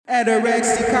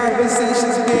Anorexia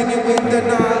conversations beginning with the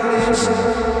knowledge.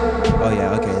 Oh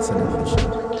yeah, okay, it's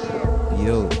unofficial.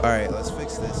 Yo, all right, let's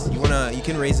fix this. You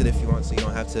can raise it if you want, so you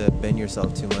don't have to bend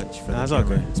yourself too much for the camera.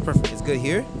 Okay. It's perfect. It's good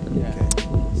here. Yeah.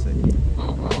 Okay. Sick.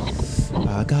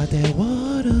 I got that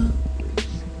water.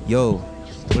 Yo,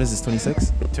 what is this?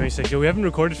 26? 26. Yo, we haven't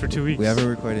recorded for 2 weeks. We haven't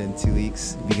recorded in 2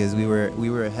 weeks because we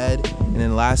were ahead, and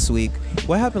then last week,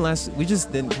 what happened last? We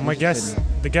just didn't.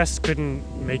 The guests couldn't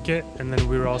make it, and then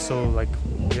we were also like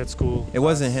we had school. It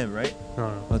wasn't him, right?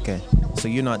 No. Okay, so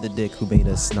you're not the dick who made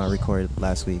us not record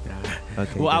last week.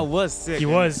 Okay. Well, I was sick. He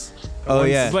was. Oh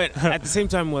yeah. But at the same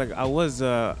time, like I was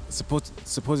supposed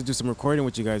to do some recording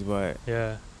with you guys, but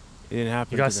Yeah. it didn't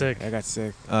happen. You got sick. I got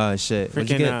sick. Shit. What'd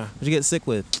Freaking, you get sick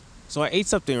with? So I ate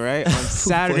something right on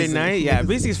Saturday poisoning. night. Yeah,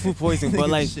 basically it's food poisoning. But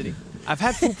like, Shitty. I've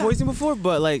had food poisoning before,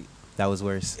 but like That was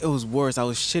worse. it was worse. I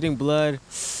was shitting blood,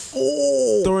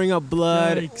 throwing up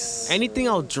blood. Yikes. Anything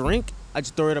I'll drink, I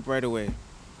just throw it up right away.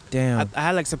 Damn. I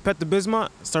had like some Pepto-Bismol,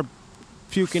 start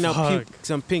puking out Fuck.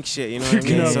 some pink shit. You know what I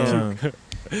Puking mean? out So,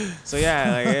 so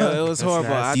yeah, like it was horrible.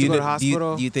 nasty. I had to go to the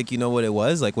hospital. Do you think you know what it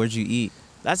was? Like, where'd you eat?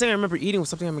 Last thing I remember eating was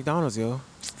something at McDonald's, yo.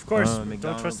 Of course. Don't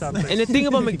McDonald's. trust that place. And the thing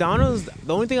about McDonald's,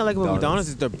 the only thing I like about McDonald's. McDonald's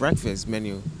is their breakfast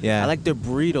menu. Yeah. I like their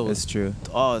burritos. That's true.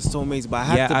 Oh, it's so amazing. But I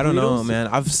had Yeah, the I don't know, burritos. man.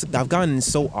 I've gotten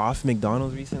so off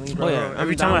McDonald's recently, bro. Oh yeah,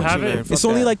 Every time I have it, It's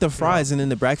only like the fries and then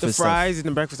the the breakfast fries and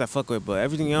the breakfast I fuck with, but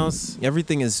everything else, stuff.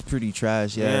 Everything is pretty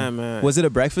trash. Yeah. yeah, man. Was it a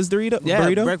breakfast burrito? yeah,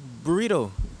 Burrito?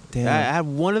 burrito. Damn. I had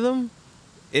one of them,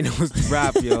 and it was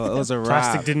wrap, yo. It was a wrap.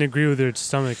 Plastic didn't agree with your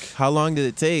stomach. How long did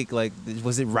it take? Like,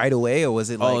 was it right away or was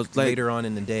it Oh, like, it's like- later on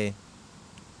in the day?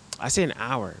 I say an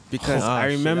hour because Oh, I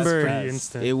shit, remember Pretty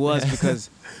instant. it was because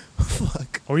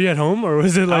Fuck. Were you at home or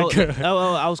was it like?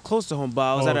 I was close to home, but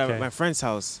I was Oh, at okay. my friend's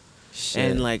house.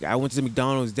 Shit. And like I went to the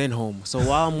McDonald's then home. So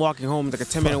while I'm walking home, like a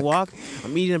 10-minute walk,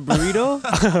 I'm eating a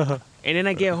burrito, and then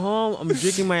I get home, I'm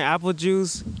drinking my apple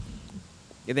juice,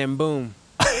 and then boom.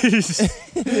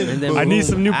 And then I need boom,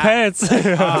 some new pants.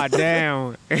 Ah,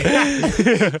 damn.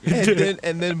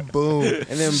 and then boom.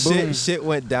 And then boom. Shit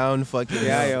went down fucking.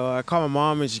 Yeah, up. yo. I called my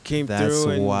mom and she came That's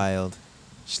through. And wild.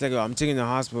 she's like, "Oh, I'm taking you to the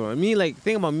hospital." And me, like,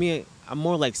 thing about me, I'm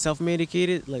more like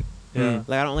self-medicated. Like Yeah.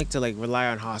 I don't like to like rely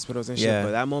on hospitals and shit. Yeah.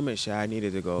 But that moment, shit, I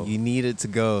needed to go. You needed to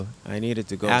go. I needed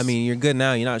to go. I mean, you're good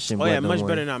now. You're not shitting oh blood yeah, no much more.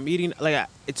 better now. I'm eating like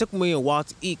it took me a while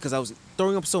to eat because I was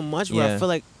throwing up so much. Where Yeah. I feel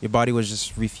like Your body was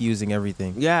just refusing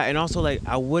everything. yeah, and also like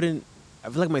I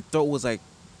feel like my throat was like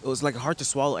it was like hard to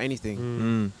swallow anything.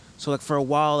 Mm. So like for a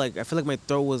while, like I feel like my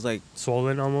throat was like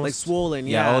Swollen almost. swollen.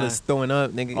 Yeah, Yeah, all this throwing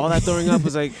up, nigga. all that throwing up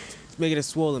was like making it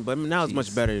swollen. But now it's much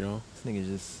Jeez. better, you know. This nigga's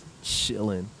just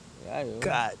chilling. Yeah, yo.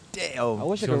 God damn. I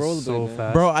wish I could Feels roll a so bit, man.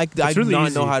 fast. Bro, I do really not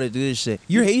easy. know how to do this shit.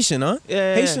 You're Haitian, huh?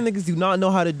 Yeah, Haitian niggas do not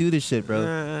know how to do this shit, bro.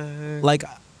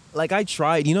 Like I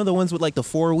tried. You know the ones with like the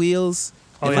 4 wheels?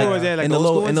 Oh, And, yeah. like, Yeah, like in the the old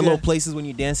little school in the ones, little yeah. places when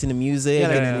you're dancing to music. Yeah,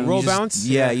 like and roll you just- bounce?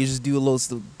 Yeah, Yeah. you just do a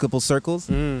little couple circles.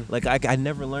 Mm. Like I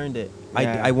never learned it.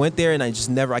 Yeah. I went there and I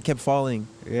kept falling.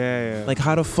 Yeah. Like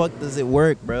how the fuck does it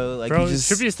work, bro? Like Bro, you just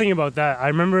the trippiest thing about that, I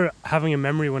remember having a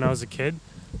memory when I was a kid.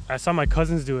 I saw my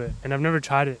cousins do it, and I've never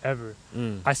tried it ever.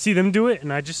 Mm. I see them do it,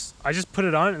 and I just put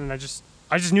it on, and I just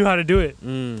knew how to do it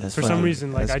Mm. That's for funny. some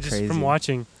reason. Like That's I just crazy. from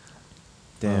watching.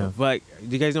 damn. But do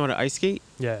you guys know how to ice skate?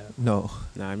 Yeah. No.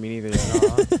 Nah, me neither.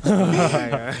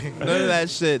 Nah. None of that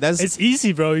shit. That's It's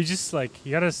easy, bro. You just like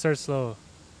you gotta start slow.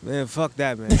 Man, fuck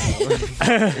that, man.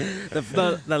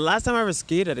 the last time I ever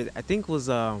skated, I think was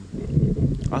I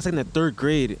was like in the 3rd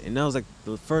grade, and that was like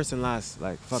the first and last.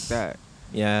 Like fuck that.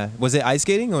 yeah. Was it ice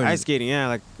skating or Ice skating, yeah.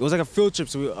 Like it was like a field trip,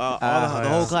 so we, the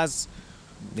whole class.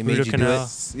 they made Rideau you Canal.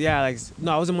 do it? Yeah, like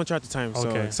no, I was in Montreal at the time, so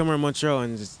Okay. like, somewhere in Montreal,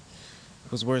 and just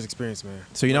it was the worst experience, man.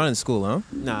 So you're not in school, huh?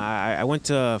 Nah, I went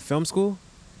to film school,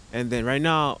 and then right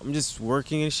now I'm just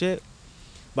working and shit.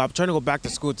 But I'm trying to go back to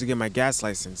school to get my gas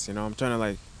license. You know, I'm trying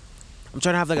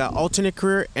to have like an alternate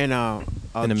career and a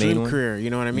And a main dream one? career. You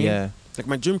know what I mean? Yeah. Like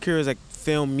my dream career is like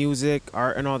film, music,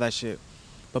 art, and all that shit.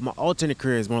 But my alternate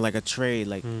career is more like a trade,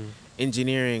 like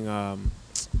engineering.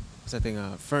 What's that thing?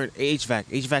 HVAC.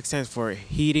 HVAC stands for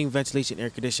heating, ventilation, air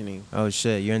conditioning. Oh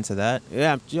shit, you're into that?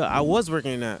 Yeah, I was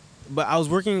working in that, but I was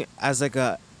working as like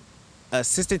a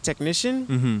assistant technician,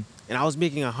 Mm-hmm. and I was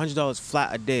making $100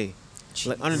 flat a day,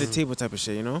 like under the table type of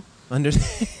shit, you know. Under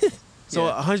So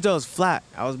Yeah. $100 flat,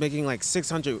 I was making like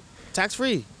 600 tax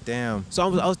free. Damn. So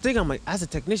I was thinking, I'm like, as a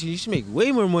technician, you should make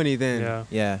way more money than. Yeah.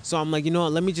 Yeah. So I'm like, you know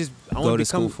what? Let me just I Go wanna to become,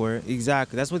 school for it.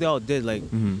 Exactly. That's what they all did. Like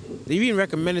Mm-hmm. they even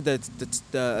recommended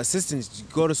the assistants to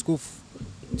go to school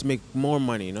to make more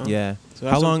money. You know. Yeah. So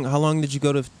How long did you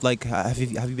go to like? Have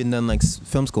you been done like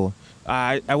film school?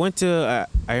 I went to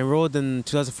I enrolled in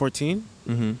 2014,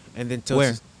 Mm-hmm. and then till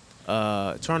Where?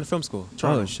 Toronto Film School.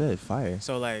 Toronto. Oh shit, fire.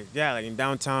 So like yeah, like in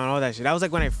downtown, all that shit. That was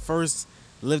like when I first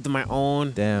lived on my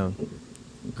own. Damn,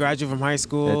 Graduated from high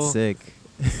school. that's sick.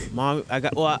 Mom, I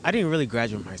didn't really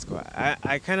graduate from high school.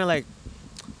 I kind of like,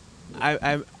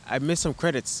 I missed some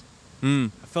credits.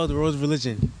 Mm. I failed the Rose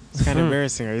Religion. It's kind of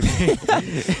embarrassing,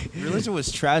 right? Religion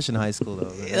was trash in high school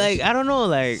though. Man. Like I don't know,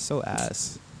 like so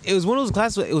ass. it was one of those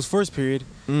classes. It was first period,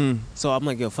 Mm. so I'm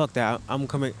like, yo, fuck that. I'm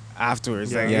coming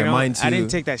afterwards. Yeah. Like, Yeah, you know, mine too. I didn't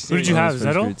take that Who did serious. you have?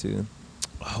 That was first Zettel? period too.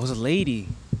 Oh, it was a lady.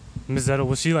 Miss Zettel,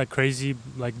 was she like crazy,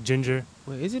 like ginger?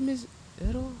 Wait, is it Miss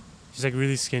Edo? She's like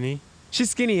really skinny. She's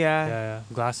skinny, Yeah, yeah. yeah.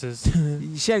 Glasses.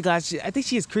 She had glasses. I think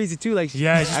she is crazy too. Like,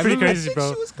 Yeah, she's I pretty remember- crazy,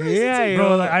 bro. Yeah, you Bro,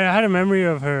 know, like, I had a memory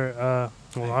of her.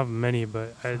 Well, I have many,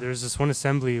 but there was this one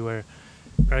assembly where,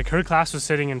 like, her class was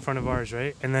sitting in front of ours,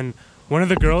 right? And then one of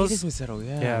the It is girls. Miss Edo,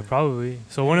 yeah. Yeah, probably.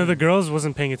 So one of the girls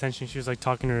wasn't paying attention. She was like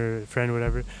talking to her friend or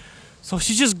whatever. So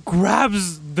she just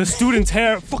grabs the student's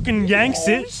hair, fucking yanks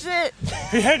it. Shit.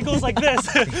 Her head goes like this.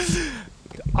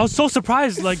 I was so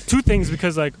surprised. Like, two things,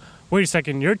 because like, wait a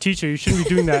second, you're a teacher, you shouldn't be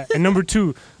doing that. And number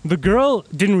two, the girl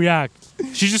didn't react.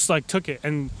 She just like took it,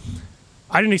 and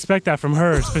I didn't expect that from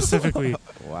her specifically.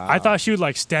 Wow. I thought she would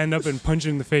like stand up and punch her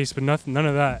in the face, but none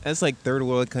of that. That's like third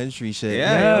world country shit.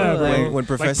 Yeah, bro. When Like,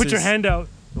 professors put your hand out.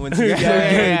 when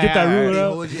Yeah, get that ruler they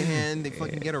out. hold your hand, they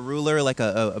fucking get a ruler like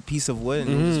a piece of wood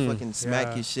and just fucking smack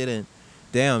Yeah. your shit in.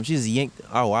 Damn, she just yanked.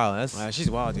 Oh wow, that's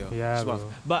She's wild, yo. Yeah, She's wild.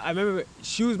 bro. But I remember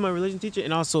she was my religion teacher,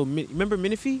 and also remember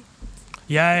Minifee?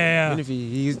 Yeah. Minifee,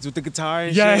 he used with the guitar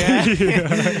and Yeah.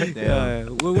 shit.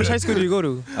 damn. Which high school did you go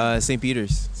to? St.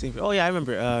 Peter's. Oh yeah, I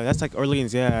remember. That's like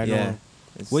Orleans. Yeah, I know. Yeah.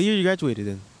 What year you graduated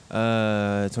then?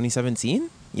 2017?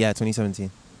 Yeah,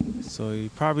 2017. So you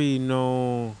probably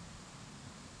know.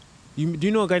 Do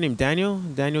you know a guy named Daniel?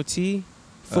 Daniel T,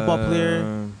 football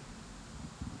player.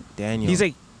 Daniel. He's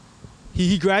like,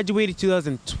 he graduated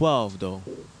 2012 though.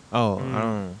 Oh,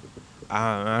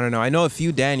 I don't know. I know a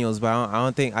few Daniels, but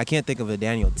I can't think of a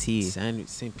Daniel T.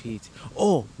 St. Pete.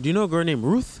 Oh, do you know a girl named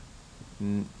Ruth?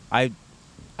 I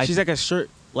She's like a shirt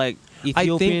like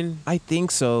Ethiopian. I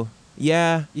think so.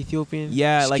 Yeah. Ethiopian.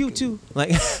 Yeah, She's like cute too.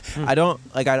 Like I don't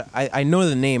like I know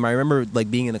the name. I remember like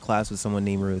being in a class with someone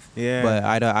named Ruth. Yeah. But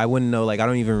I wouldn't know, like I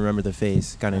don't even remember the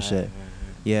face kind of shit.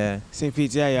 Yeah. St.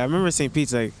 Pete's. Yeah. I remember St.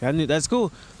 Pete's. Like I knew that's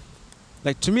cool.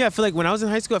 Like to me, I feel like when I was in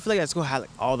high school, I feel like that school had like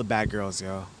all the bad girls,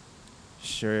 yo.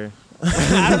 Sure.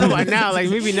 I don't know about now. Like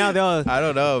maybe now they all. I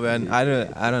don't know, man. I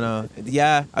don't know.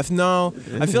 Yeah, I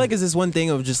feel like it's this one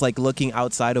thing of just like looking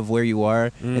outside of where you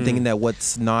are and thinking that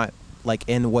what's not like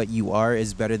in what you are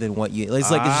is better than what you.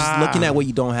 It's like it's just looking at what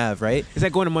you don't have, right? It's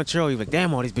like going to Montreal. You're like,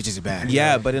 damn, all these bitches are bad.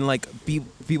 Yeah, but in like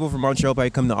people from Montreal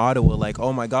probably come to Ottawa like,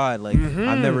 oh my god, like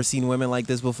I've never seen women like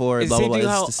this before. It's Blah the blah same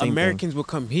blah. thing It's the how same Americans will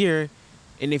come here,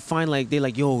 and they find like they're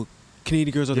like, yo,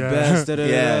 Canadian girls are the Yeah. best. Da, da,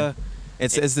 da, Yeah. da.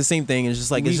 It's the same thing. It's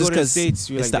just like We it's go just to the because States,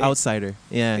 we're it's like, the outsider.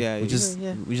 Yeah, Yeah, we just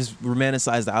yeah. we just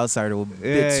romanticize the outsider a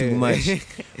bit too much.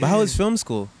 But how was film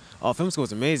school? Oh, film school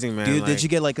is amazing, man. Dude, like, did you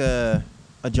get like a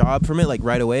job from it like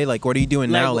right away? Like what are you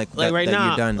doing now? Like that, right that now,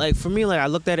 you're done. like for me, like I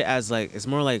looked at it as like it's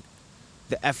more like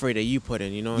the effort that you put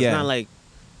in. You know, it's Yeah. not like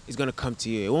it's gonna come to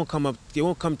you. It won't come up. It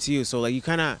won't come to you. So like you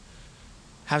kind of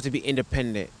have to be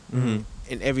independent Mhm.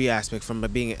 in every aspect, from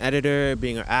like, being an editor,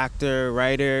 being an actor,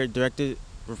 writer, director,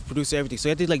 producer, everything. So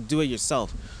you have to like do it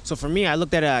yourself. So for me, I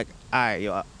looked at it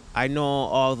like I know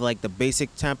all like the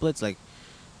basic templates, like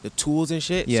the tools and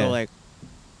shit. Yeah. So like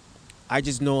I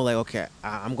just know like okay,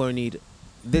 I'm gonna need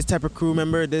this type of crew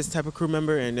member,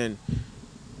 and then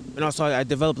and also I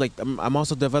developed like I'm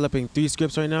also developing 3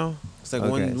 scripts right now. It's like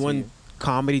Okay, one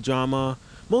comedy drama,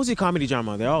 mostly comedy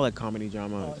drama. They're all like comedy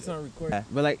drama. It's not recording.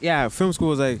 But like yeah, film school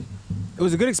was like it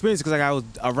was a good experience because like I was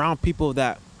around people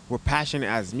that were passionate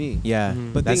as me. Yeah,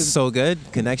 Mhm. but Thing that's is- so good.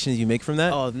 Connections you make from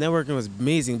that. Oh, networking was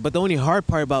amazing. But the only hard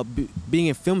part about being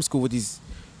in film school with these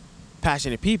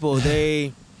passionate people,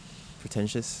 they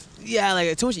Pretentious. yeah,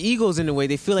 like too much egos in the way.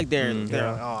 They feel like they're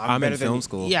Yeah. oh, I'm in better than film you.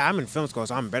 school. Yeah, I'm in film school,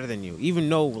 so I'm better than you. Even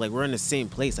though like we're in the same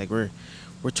place, like we're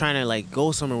trying to like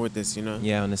go somewhere with this, you know.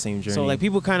 Yeah, on the same journey. So like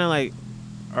people kind of like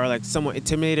are like somewhat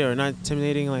intimidated or not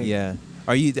intimidating. Like yeah.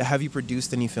 Have you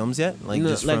produced any films yet? Like no,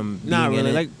 just like, from not being in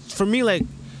really. it? Like for me, like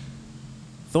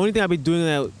the only thing I've been doing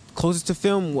that closest to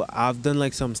film, I've done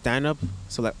like some stand up.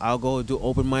 So like I'll go do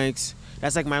open mics.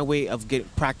 That's like my way of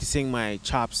practicing my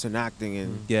chops and acting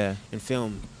and Yeah.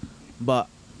 film. But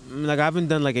like I haven't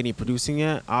done like any producing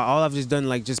yet. All I've just done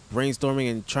like just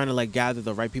brainstorming and trying to like gather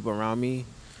the right people around me.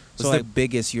 What's So the like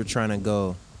biggest you're trying to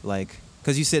go? Like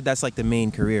Because you said that's like the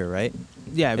main career, right?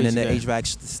 Yeah, And then the basically,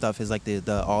 HVAC stuff is like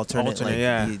the alternate like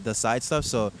yeah. the side stuff.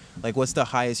 So like, what's the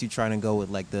highest you trying to go with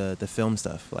like the film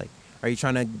stuff? Like, are you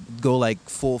trying to go like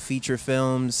full feature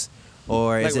films,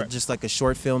 or is Like, it just like a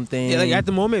short film thing? Yeah, like at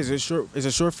the moment, it's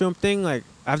a short film thing. Like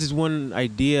I have this one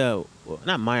idea, well,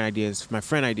 not my idea, it's my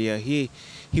friend idea. He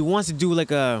wants to do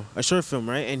like a short film,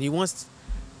 right? And he wants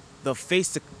the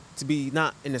face to be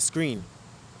not in the screen,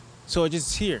 so it's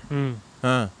just here.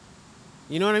 Huh.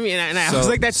 You know what I mean? And I was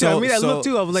like that too. I mean, that look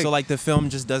too. I was like, so like the film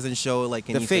just doesn't show like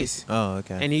any the face. Oh,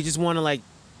 okay. And he just want to like,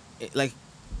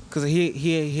 cause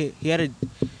he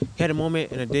had a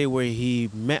moment in a day where he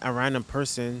met a random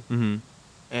person, Mm-hmm.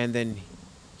 and then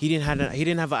he didn't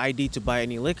have an ID to buy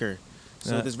any liquor.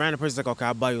 So Yeah. this random person's like, okay,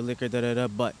 I'll buy you liquor, da da da.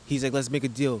 But he's like, let's make a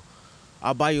deal.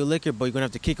 I'll buy you liquor, but you're gonna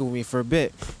have to kick it with me for a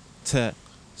bit.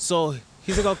 So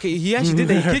he's like, okay. He actually did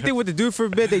that. He kicked it with the dude for a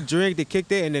bit. They drank, they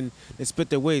kicked it, and then they split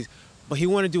their ways. But he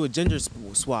wanted to do a gender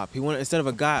swap. He wanted, instead of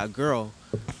a guy, a girl,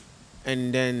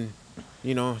 and then,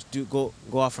 you know, go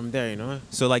off from there. You know.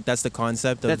 So like that's the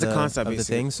concept of That's the concept of the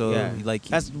basically. thing. So yeah. like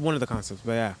That's one of the concepts.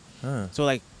 But yeah. huh. So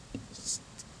like it's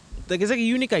like a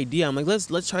unique idea. I'm like, let's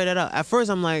try that out. At first,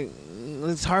 I'm like,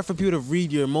 it's hard for people to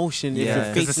read your emotion if Yeah.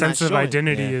 your Because face the is not sense of showing.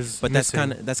 identity Yeah. is. But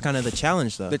missing. that's kind of the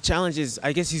challenge though. The challenge is,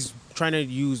 I guess he's trying to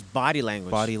use body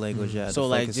language. Body language, yeah. So to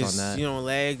like focus just on that. you know,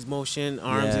 legs, motion,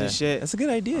 arms, Yeah. and shit. That's a good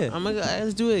idea. I'm like,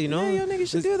 let's do it. You know, Yeah, yo, niggas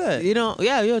should do that. You know,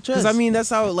 yeah, yo, trust. Because I mean, that's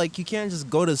how like you can't just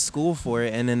go to school for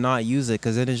it and then not use it,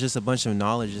 because it is just a bunch of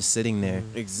knowledge just sitting there,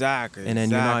 exactly. and then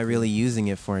you're not exactly. really using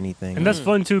it for anything. And that's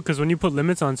fun too, because when you put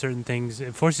limits on certain things,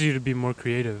 it forces you to be more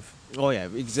creative. Oh yeah,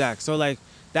 exact. So like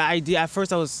that idea. At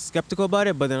first, I was skeptical about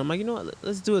it, but then I'm like, you know what?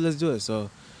 Let's do it. So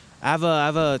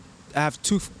I have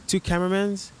two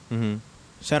cameramans. Mm-hmm.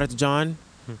 Shout out to John.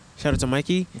 Shout out to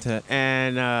Mikey.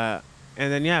 And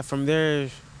then yeah, from there,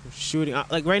 shooting.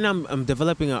 Like right now, I'm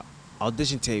developing a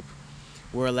audition tape,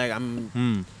 where like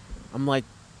I'm like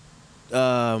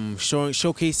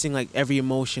showcasing like every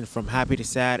emotion from happy to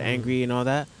sad, angry, and all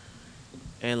that.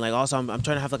 And like also, I'm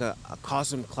trying to have like a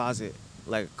costume closet,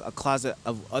 like a closet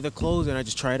of other clothes, and I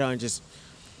just try it out and just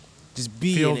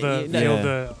be Feel in the it. feel Yeah.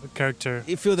 the character.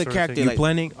 You feel the sort of character, thing.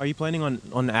 like- Are you planning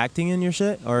on acting in your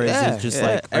shit, or is Yeah, it just yeah,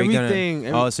 like are you everything,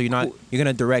 gonna? Oh, so you're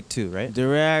gonna direct too, right?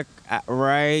 direct,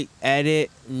 write, edit,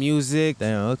 music.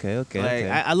 Damn. Okay. Like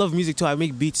I love music too. I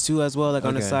make beats too as well, like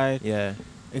on the Okay, side, Yeah.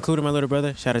 including my little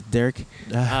brother. Shout out to Derek.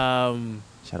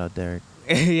 Shout out Derek.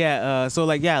 Yeah. So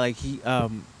like yeah, like he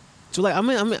so like I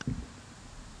mean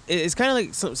it's kind of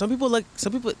like some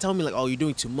people tell me like, oh, you're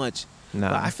doing too much. Nah.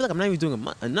 But I feel like I'm not even doing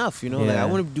enough, you know. Like I Yeah.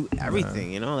 want to do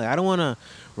everything, you know. Like I don't want to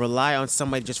rely on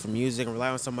somebody just for music and rely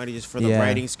on somebody just for the Yeah.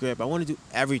 writing script. I want to do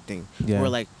everything. Yeah. Where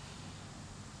like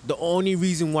the only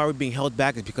reason why we're being held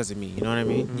back is because of me. You know what I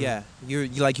mean? Yeah, you're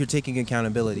taking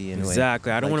accountability in a way.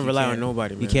 Exactly. I don't Like, want to you rely on can't-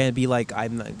 nobody. Man. You can't be like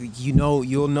I'm not,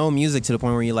 you'll know music to the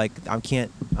point where you're like I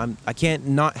can't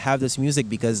not have this music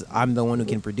because I'm the one who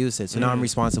can produce it. So now I'm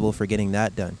responsible for getting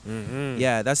that done. Mm-hmm.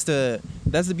 Yeah, that's the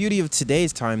beauty of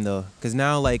today's time though, because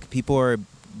now like people are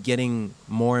getting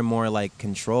more and more like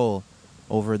control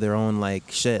over their own like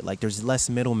shit. Like there's less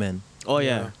middlemen. Oh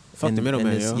yeah. Fuck the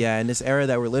middleman, yo. Yeah, in this era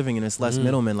that we're living in, it's less Mhm.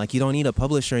 middlemen. Like you don't need a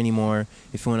publisher anymore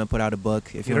if you want to put out a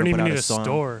book. If you, You don't want to even put out need a song.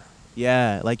 store.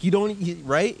 Yeah, like you don't,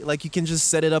 right? Like you can just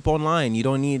set it up online. You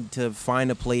don't need to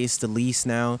find a place to lease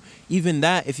now. Even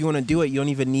that, if you want to do it, you don't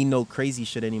even need no crazy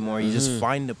shit anymore. You just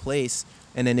find a place,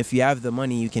 and then if you have the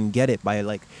money, you can get it by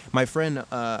like my friend.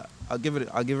 I'll give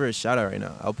her a shout out right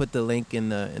now. I'll put the link in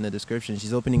the description.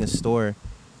 She's opening a store.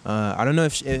 I don't know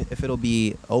if it'll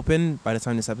be open by the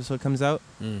time this episode comes out.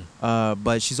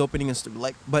 But she's opening a store.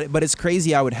 Like, but it's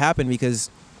crazy how it happened because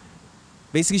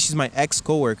basically she's my ex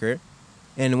coworker.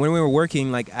 And when we were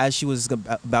working, like as she was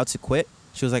about to quit,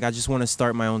 she was like, I just want to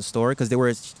start my own store, because they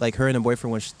were like, her and her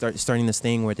boyfriend were starting this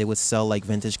thing where they would sell like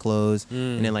vintage clothes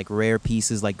and then like rare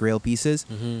pieces, like grail pieces.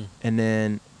 And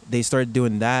then they started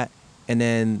doing that, and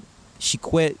then she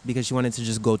quit because she wanted to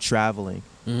just go traveling.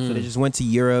 So they just went to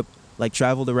Europe, like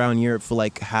traveled around Europe for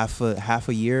like half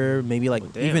a year, maybe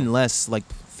like damn. even less, like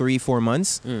 3-4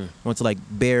 months. Went to like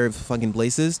bare fucking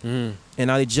places, and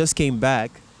now they just came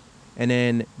back. And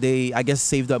then they, I guess,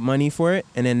 saved up money for it.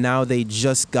 And then now they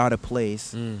just got a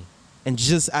place. And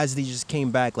just as they just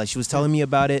came back, like she was telling me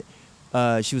about it.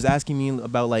 She was asking me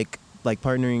about like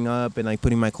partnering up and like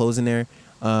putting my clothes in there.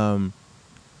 And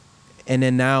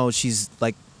then now she's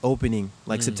like opening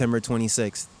like September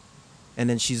 26th. And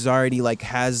then she's already like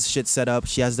has shit set up.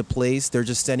 She has the place. They're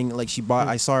just setting, like she bought,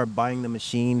 I saw her buying the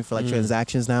machine for like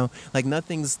transactions now. Like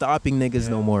nothing's stopping niggas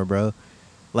no more, bro.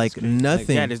 Like Like,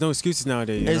 nothing. yeah, there's no excuses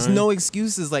nowadays. There's no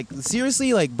excuses. Like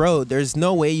seriously, like bro, there's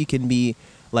no way you can be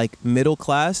like middle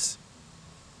class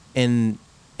in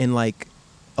like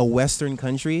a Western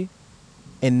country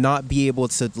and not be able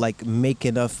to like make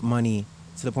enough money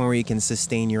to the point where you can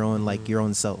sustain your own like your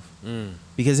own self.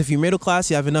 Because if you're middle class,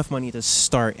 you have enough money to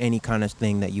start any kind of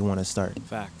thing that you want to start.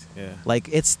 Fact. Yeah. Like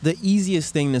it's the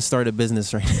easiest thing to start a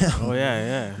business right now. Oh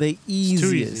yeah. The too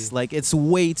easiest. easy. Like it's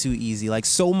way too easy. Like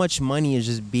so much money is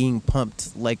just being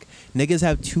pumped. Like niggas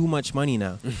have too much money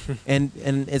now. and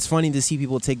it's funny to see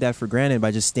people take that for granted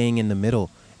by just staying in the middle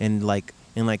and like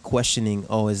questioning,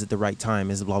 oh, is it the right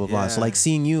time? Is it blah blah blah. So Yeah. like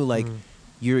seeing you like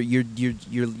you're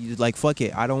like fuck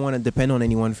it. I don't want to depend on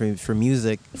anyone for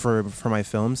music for my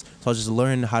films. So I'll just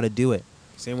learn how to do it.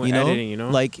 Same with editing, you know.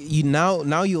 Like you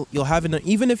now you'll have an,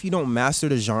 even if you don't master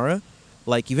the genre,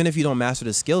 like even if you don't master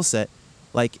the skill set,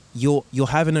 like you'll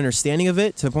have an understanding of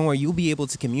it to the point where you'll be able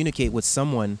to communicate with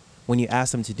someone when you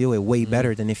ask them to do it way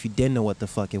better than if you didn't know what the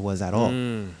fuck it was at all.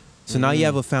 So now you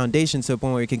have a foundation to a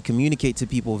point where you can communicate to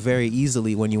people very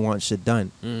easily when you want shit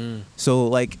done. So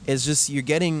like it's just you're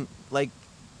getting like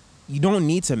you don't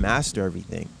need to master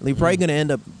everything. You're probably gonna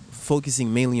end up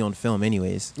focusing mainly on film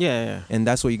anyways. Yeah. And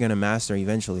that's what you're gonna master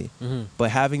eventually.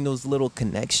 But having those little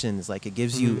connections, like it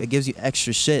gives you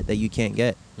extra shit that you can't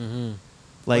get.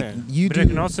 Like yeah. you But do. it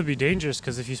can also be dangerous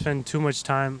because if you spend too much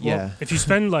time, Yeah. if you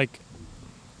spend like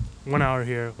 1 hour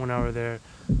here, 1 hour there,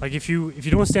 like if you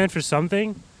don't stand for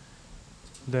something,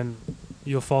 then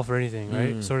you'll fall for anything,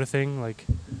 right? Sort of thing. Like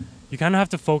you kind of have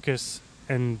to focus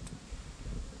and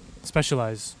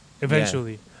specialize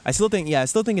eventually. I still think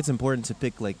it's important to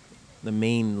pick like the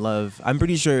main love. I'm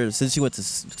pretty sure since you went to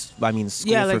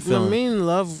school Yeah, for like film. my main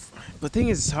love. But thing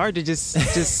is, it's hard to just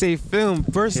say film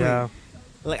personally. Yeah.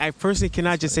 Like I personally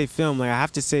cannot just say film. Like I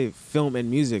have to say film and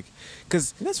music,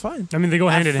 because That's fine. I mean, they go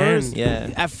hand in hand.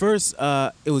 Yeah. At first,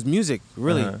 it was music.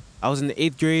 Really, I was in the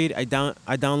 8th grade. I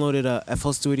downloaded a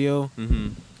FL Studio,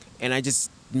 and I just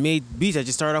made beats. I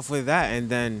just started off with that, and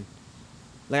then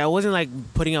like I wasn't like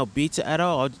putting out beats at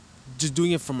all. I was just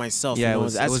doing it for myself. Yeah, you know?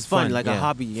 it was fun, like a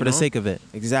hobby. for the sake of it.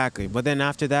 Exactly. But then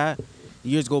after that,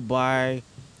 years go by.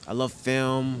 I love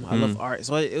film. I love art.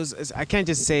 So I can't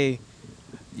just say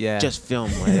Yeah. just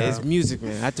film. Like, it's music,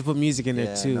 man. I have to put music in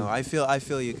there too. No, I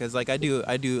feel you because like I do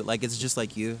like it's just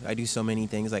like you. I do so many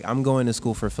things. Like I'm going to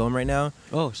school for film right now.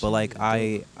 Oh, shit. But like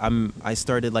I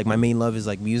started like my main love is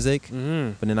like music.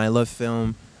 But then I love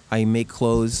film. I make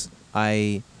clothes.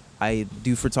 I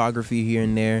do photography here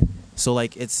and there. So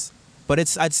like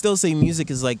I'd still say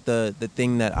music is like the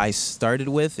thing that I started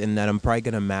with and that I'm probably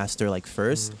gonna master like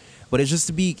first. But it's just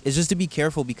to be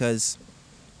careful because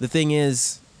the thing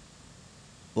is,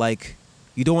 like,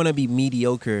 you don't want to be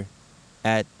mediocre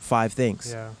at 5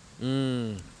 things. Yeah.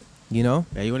 You know?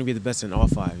 Yeah, you want to be the best in all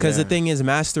 5. Because the thing is,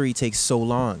 mastery takes so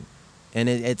long, and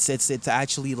it's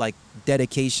actually like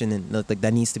dedication and like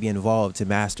that needs to be involved to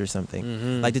master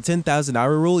something. Like the 10,000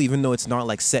 hour rule, even though it's not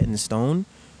like set in stone,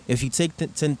 if you take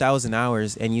 10,000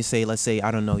 hours and you say, let's say,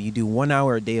 I don't know, you do 1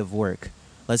 hour a day of work.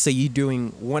 Let's say you're doing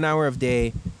 1 hour a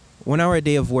day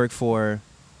of work for,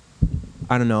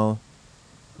 I don't know,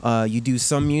 you do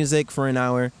some music for an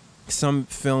hour, some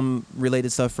film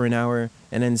related stuff for an hour,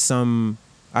 and then some,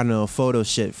 I don't know, photo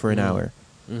shit for an hour.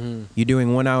 You're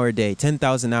doing 1 hour a day,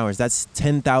 10,000 hours. That's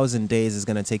 10,000 days is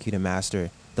gonna take you to master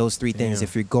those 3 things. Damn.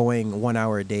 If you're going 1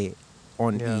 hour a day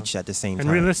on Yeah. each at the same And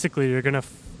time. realistically, you're gonna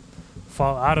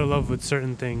fall out of love with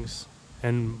certain things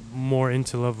and more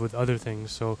into love with other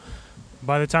things. So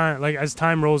by the time, like as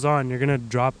time rolls on, you're gonna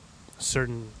drop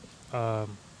certain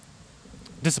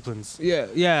disciplines.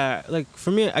 Yeah. Like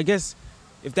for me, I guess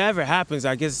if that ever happens,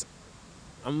 I guess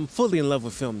I'm fully in love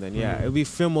with film. Then it'll be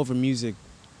film over music.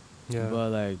 Yeah. But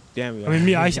like, damn. Yeah. I mean,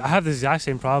 me, I have the exact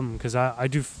same problem because I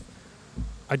do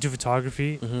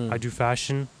photography, I do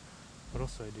fashion. What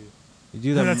else do I do? You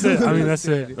do that. That's it. I mean, that's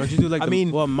it. Don't you do like? I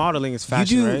mean, well, modeling is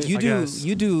fashion, right? You I do guess.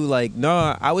 you do like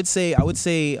no. I would say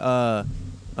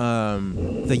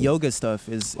the yoga stuff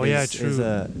is. Oh, yeah, is true.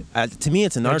 To me,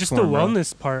 it's an Like art just form. the bro.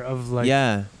 wellness part of like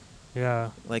Yeah.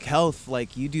 yeah. Like health,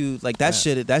 like you do, like that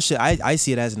shit. That shit, I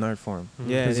see it as an art form.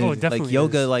 Yeah, it Oh, is. it definitely Like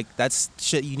yoga, is. like that's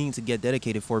shit you need to get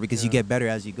dedicated for because you Yeah. get better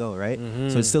as you go, right?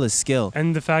 Mhm. So it's still a skill.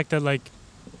 And the fact that like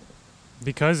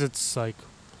because it's like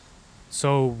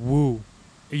so woo,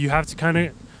 you have to kind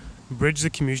of bridge the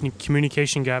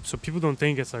communication gap so people don't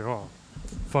think it's like, oh,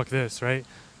 fuck this, right?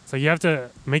 It's like you have to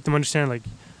make them understand like,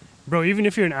 bro, even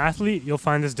if you're an athlete, you'll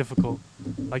find this difficult.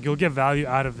 Like you'll get value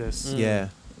out of this. Yeah.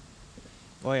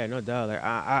 Oh yeah, no doubt. Like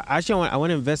I actually I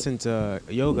want to invest into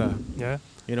yoga. Yeah.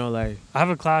 You know, like I have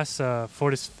a class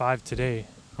 4 to 5 today.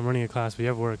 I'm running a class, but you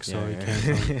have work, so you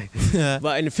can't.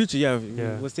 But in the future, yeah,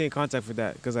 Yeah. we'll stay in contact for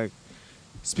that. Because, like,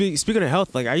 speaking of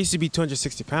health, like, I used to be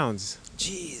 260 pounds.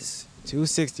 Jeez.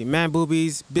 260. Man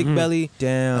boobies, big Mhm. belly.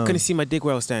 Damn. I couldn't see my dick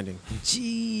where I was standing.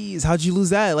 Jeez. How'd you lose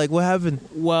that? Like, what happened?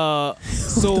 Well,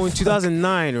 so in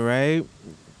 2009, right?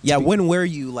 Yeah. When were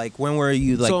you like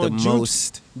So the June-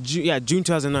 most? June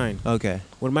 2009. Okay.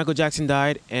 When Michael Jackson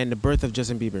died and the birth of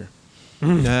Justin Bieber.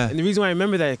 Nah. And the reason why I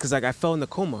remember that is because, like, I fell in the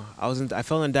coma. I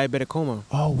fell in diabetic coma.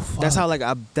 Oh fuck. That's how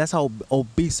that's how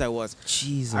obese I was.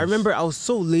 Jesus. I remember I was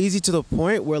so lazy to the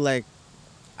point where, like,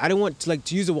 I didn't want to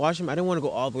use the washroom. I didn't want to go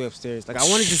all the way upstairs. Like, I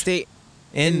wanted to stay.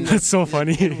 in That's so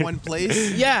funny. in one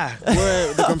place. Yeah,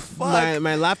 where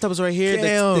my laptop was right here. The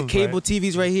Damn. cable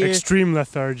TV's right here. Extreme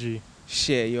lethargy.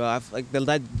 Shit, yo, like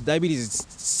the diabetes is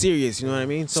serious. You know what I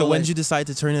mean? So when like, did you decide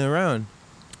to turn it around,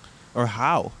 or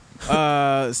how?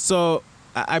 so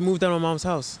I moved out of my mom's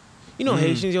house. You know,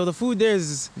 Haitians, yo, the food there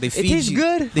is They it feed tastes you.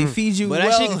 good, They feed you but well.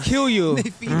 that shit can kill you. They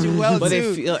feed you well but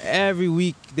too. every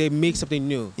week they make something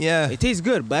new. Yeah. It tastes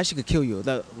good, but that shit could kill you.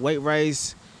 The white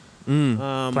rice,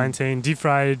 Plantain, deep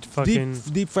fried, fucking.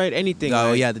 deep fried anything.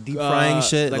 Oh like, yeah, the deep frying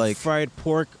shit, like fried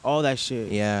pork, all that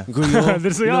shit. yeah. Griot.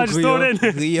 This You like, know oh, just throw it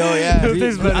in. Leo, yeah. It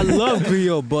tastes better. I love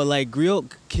griot, but like griot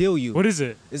could kill you. What is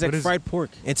it? It's like What is- fried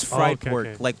pork. It's fried okay, pork,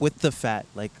 okay. like with the fat,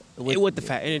 like With the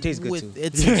fat, and it tastes good with, too.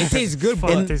 It's It tastes good, Fuck,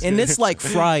 but it tastes and good. it's like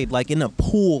fried, like in a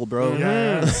pool, bro.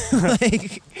 Yeah.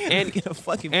 like And- in a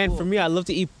fucking and pool. for me, I love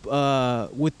to eat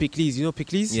with pickles. You know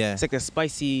pickles? Yeah. It's like a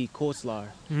spicy coleslaw.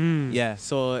 Mm. yeah,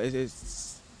 So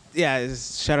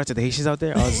shout out to the Haitians out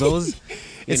there, those.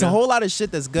 it's a whole lot of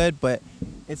shit that's good, but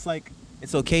it's like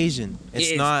it's occasion.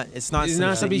 It's not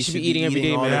something you should be eating every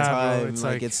day, all man. the Yeah, bro, time. it's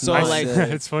like like- it's So, not like-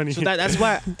 it's funny. So that's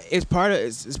why it's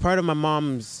part of my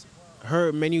mom's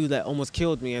her menu that almost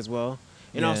killed me as well,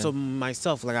 and Yeah. also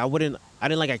myself. Like I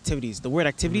didn't like activities. The word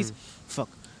activities, fuck.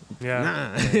 yeah.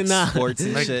 Nah, nah. sports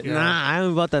and Like, shit. yeah. Nah,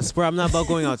 I'm about that sport. I'm not about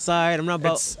going outside. I'm not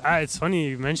about. It's funny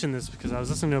you mentioned this because I was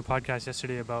listening to a podcast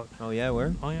yesterday about. Oh yeah,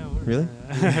 where? Oh yeah, word. Really?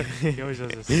 He always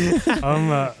does this.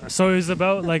 So it was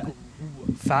about like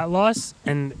fat loss,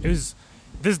 and it was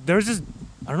there's this.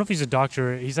 I don't know if he's a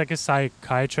doctor. He's like a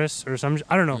psychiatrist or some.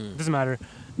 I don't know. Doesn't matter.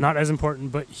 Not as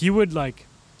important. But he would like.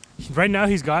 Right now,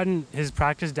 he's gotten his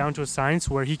practice down to a science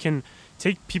where he can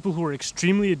take people who are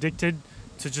extremely addicted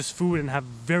to just food and have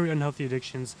very unhealthy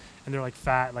addictions, and they're like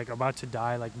fat, like about to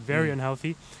die, like very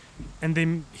unhealthy, and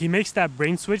he makes that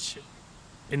brain switch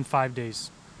in 5 days.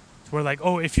 Where like,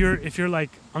 oh, if you're like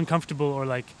uncomfortable or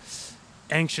like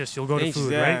anxious, you'll go to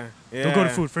food, right? Yeah. You'll go to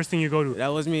food. First thing you go to. That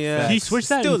was me. He switched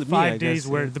that Still in me, 5 I days,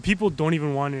 guess, where yeah. the people don't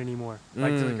even want it anymore.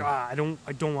 Like, they're like, Mm.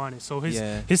 I don't want it. So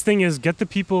Yeah. his thing is get the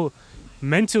people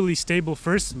mentally stable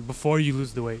first before you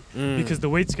lose the weight, because the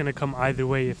weight's gonna come either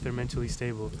way if they're mentally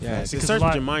stable. Yeah, it Because starts a with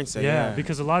lot- your mindset. Yeah,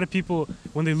 because a lot of people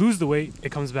when they lose the weight,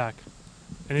 it comes back,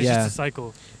 and it's Yeah. just a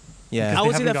cycle. Yeah. I they would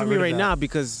say haven't that got for me rid of right that. now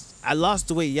because I lost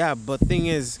the weight. Yeah, but thing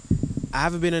is, I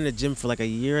haven't been in the gym for like a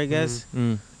year, I guess,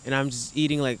 Mm. and I'm just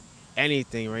eating like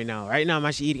anything right now. Right now, I'm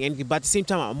actually eating anything, but at the same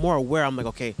time, I'm more aware. I'm like,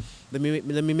 okay, let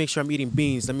me make sure I'm eating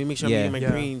beans. Let me make sure I'm Yeah. eating my Yeah.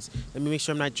 greens. Let me make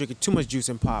sure I'm not drinking too much juice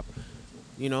and pop.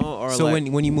 You know, or So like,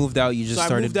 when you moved out, you just so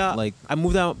started I moved out, like I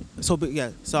moved out. So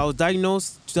I was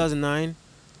diagnosed 2009,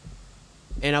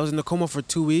 and I was in the coma for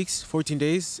 2 weeks, 14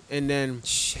 days, and then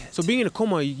shit. so being in a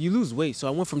coma, you lose weight. So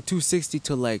I went from 260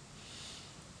 to like,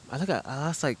 I think I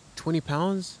lost like 20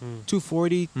 pounds,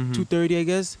 240, 230, I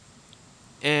guess.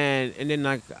 And then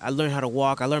like I learned how to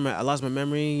walk. I lost my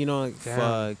memory. You know, like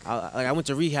Damn. Fuck. I went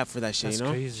to rehab for that shit. That's you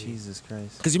know, crazy. Jesus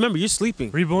Christ. because you remember you're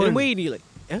sleeping. Reborn. In a way, you're like,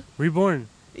 yeah. Reborn.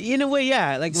 In a way,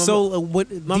 yeah. Like So what?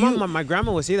 my mom, my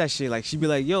grandma would say that shit. Like she'd be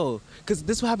like, "Yo," because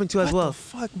this what happened to us as What well. the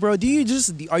fuck, bro?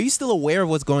 Are you still aware of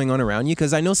what's going on around you?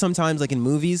 Because I know sometimes, like in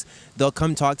movies, they'll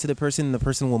come talk to the person, and the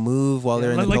person will move while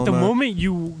they're in Like, the like the coma. moment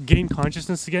you gain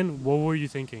consciousness again, what were you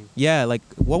thinking? Yeah, like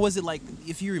what was it like?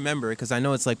 If you remember, because I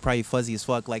know it's like probably fuzzy as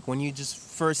fuck. Like when you just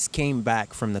first came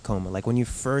back from the coma, like when you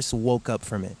first woke up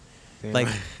from it. Damn. Like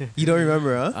you don't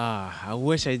remember, huh? I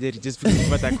wish I did just because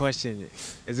about that question.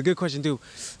 It's a good question too.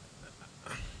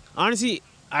 Honestly,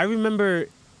 I remember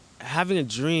having a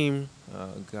dream Oh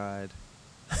God.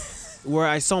 where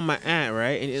I saw my aunt,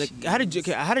 right? And like I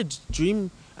had a dream.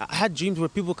 I had dreams where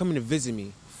people coming to visit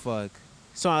me. Fuck.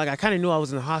 So like I kind of knew I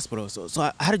was in the hospital. So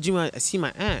I had a dream. I see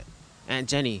my Aunt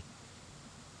Jenny,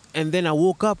 and then I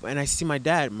woke up and I see my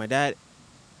dad. My dad,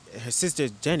 her sister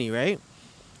Jenny, right?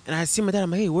 And I see my dad.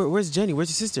 I'm like, hey, where's Jenny? Where's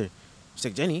your sister? She's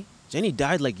like, Jenny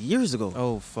died like years ago.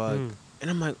 Oh fuck. And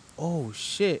I'm like, oh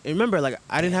shit. And remember, like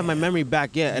I didn't have my memory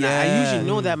back yet, and I Yeah. usually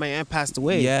know that my aunt passed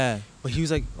away. Yeah. But he was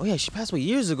like, oh yeah, she passed away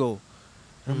years ago.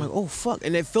 And I'm like, oh fuck,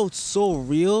 and it felt so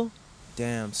real.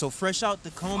 Damn. So fresh out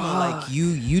the coma, like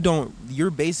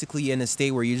you're basically in a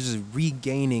state where you're just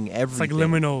regaining everything. It's like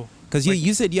liminal. Because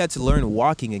you said you had to learn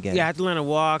walking again. Yeah, I had to learn to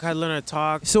walk, I had to learn to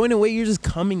talk. So in a way, you're just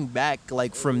coming back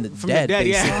like from the dead,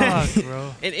 basically. yeah. Fuck,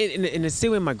 bro. And in the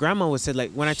same way my grandma would say,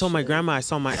 like when I told my grandma I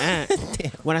saw my aunt,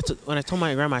 when I told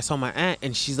my grandma I saw my aunt,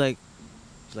 and she's like,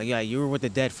 yeah, you were with the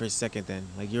dead for a second then,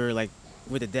 like you were like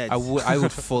with the dead. I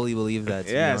would fully believe that.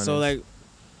 To be yeah, so honest.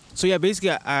 yeah,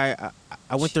 basically I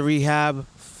went to rehab,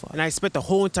 Fuck. and I spent the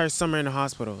whole entire summer in the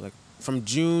hospital, like from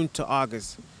June to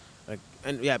August,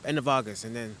 end of August,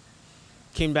 and then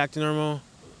came back to normal.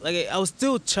 Like I was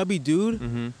still a chubby dude,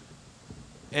 Mm-hmm.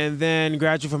 and then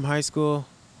graduated from high school.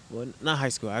 Well, not high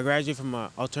school. I graduated from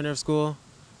alternative school,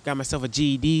 got myself a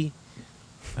GED,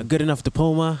 a good enough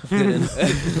diploma. Good enough.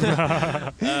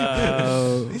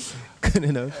 Good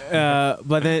enough.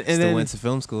 But then and Still then went to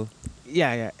film school.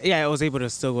 yeah, I was able to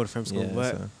still go to film school. Yeah,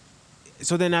 but so-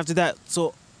 so then after that,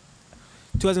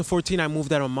 2014, I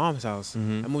moved out of my mom's house.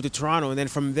 Mhm. I moved to Toronto, and then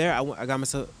from there, I got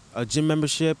myself a gym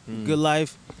membership, Mm. good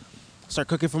life. Start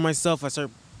cooking for myself.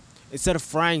 Instead of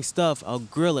frying stuff, I'll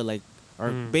grill it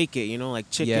or bake it. You know, like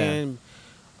chicken,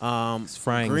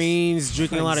 Frying greens,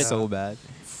 drinking a lot of. so bad.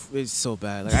 It's so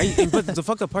bad. But the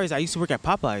fucked up part is I used to work at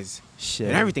Popeyes, Shit.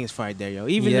 and everything's fried there, yo.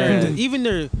 Yeah. Even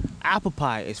their apple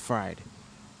pie is fried.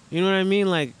 You know what I mean?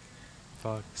 Like,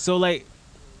 Fuck. so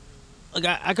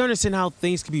I can understand how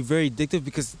things can be very addictive,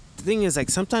 because the thing is, like,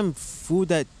 sometimes food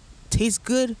that tastes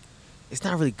good, it's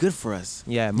not really good for us.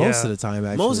 Yeah, most Yeah. of the time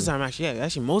actually. Most of the time, actually, yeah,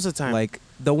 most of the time. Like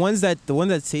the ones that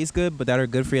taste good but that are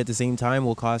good for you at the same time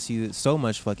will cost you so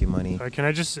much fucking money. Sorry, can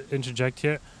I just interject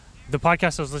here? The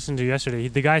podcast I was listening to yesterday,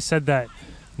 the guy said that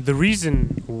the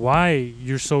reason why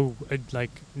you're so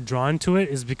like drawn to it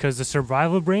is because the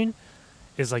survival brain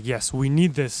is like, yes, we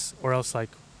need this, or else like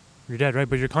you're dead, right?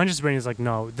 But your conscious brain is like,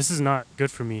 no, this is not good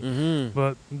for me. Mm-hmm.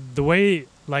 But the way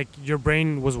like your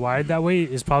brain was wired that way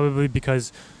is probably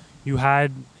because you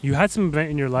had some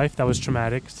event in your life that was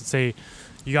traumatic. Let's say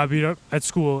you got beat up at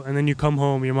school, and then you come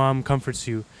home, your mom comforts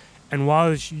you, and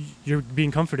while you're being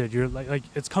comforted, you're like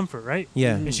it's comfort, right?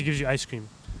 Yeah. And she gives you ice cream.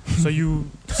 So you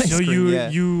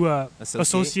Associate?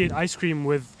 associate ice cream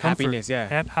with comfort, Happiness,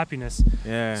 yeah. happiness.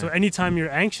 Yeah. So anytime you're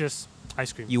anxious,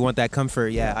 ice cream. You want that comfort,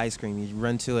 yeah, Yeah. ice cream. You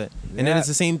run to it. And then Yeah. it's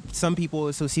the same, some people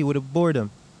associate with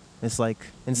boredom. It's like,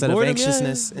 instead Boredom, of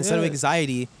anxiousness, yeah, instead of yeah.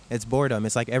 anxiety, it's boredom.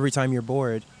 It's like every time you're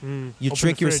bored, you Open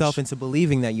trick the yourself fridge. into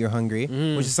believing that you're hungry,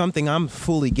 Mm. which is something I'm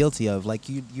fully guilty of. Like,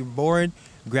 you're bored,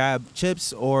 grab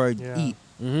chips or Yeah. eat.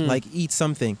 Mhm. Like, eat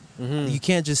something. Mhm. You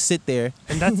can't just sit there.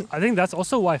 And that's I think that's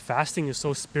also why fasting is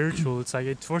so spiritual. It's like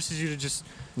it forces you to just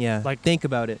Yeah. Like- think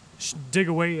about it. dig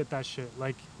away at that shit.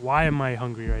 Like, why am I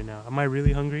hungry right now? Am I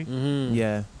really hungry? Mhm.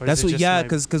 Yeah, Or that's is it what. just Yeah, like-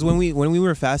 because when we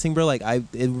were fasting, bro, like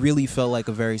it really felt like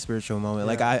a very spiritual moment.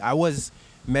 Like Yeah. I was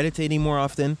meditating more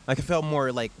often. Like I felt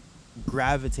more like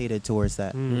gravitated towards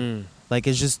that. Mm. Like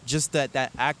it's just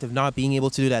that act of not being able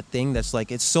to do that thing. That's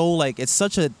like it's so like it's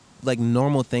such a like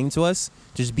normal thing to us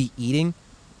to just be eating.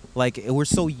 Like we're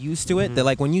so used to it that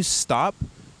like when you stop.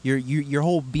 Your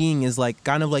whole being is like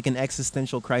kind of like an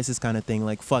existential crisis kind of thing.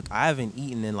 Like fuck, I haven't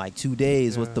eaten in like 2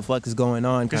 days. What Yeah. the fuck is going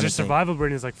on? Because Kind your of thing. survival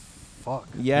brain is like, fuck.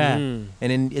 Yeah, Mm.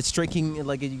 and then it's tricking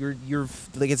like you're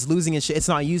like it's losing its shit. It's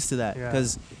not used to that Yeah.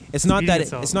 because it's not beating that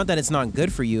itself. it's not that it's not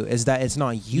good for you. It's that it's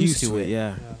not used to it.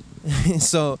 Yeah. Yeah.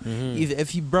 So Mhm.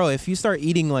 if you start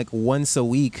eating like once a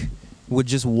week with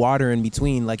just water in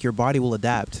between, like your body will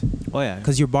adapt Oh yeah.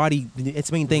 because your body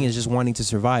its main thing is just wanting to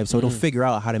survive. So it'll Mhm. figure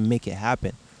out how to make it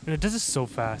happen. And it does it so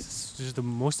fast. It's just the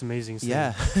most amazing thing.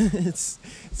 Yeah, it's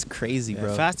crazy,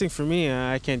 bro. Fasting for me,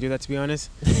 I can't do that, to be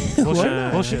honest.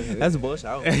 Bullshit. Bullshit. That's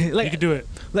bullshit. You could do it.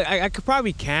 Like I could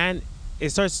probably can. It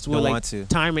starts with Don't like want to.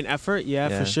 time and effort, yeah,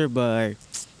 Yeah. for sure. But like,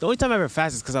 the only time I ever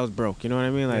fasted is because I was broke. You know what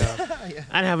I mean? Like Yeah.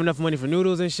 I didn't have enough money for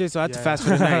noodles and shit, so I had to Yeah. fast for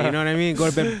the night. You know what I mean? Go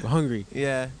to bed hungry.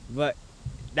 Yeah, But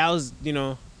that was,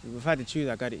 if I had to choose,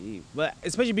 I got to eat. But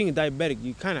especially being a diabetic,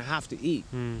 you kind of have to eat.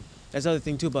 Mm. That's the other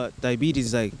thing too about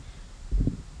diabetes. Like,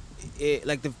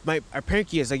 our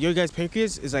pancreas, like your guys'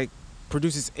 pancreas, is like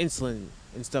produces insulin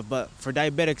and stuff. But for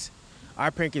diabetics,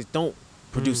 our pancreas don't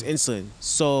produce insulin,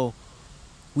 so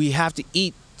we have to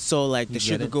eat. So like You the get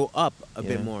sugar it? go up a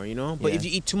bit Yeah. more, But if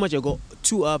Yeah. you eat too much, it'll go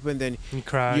too up, and then You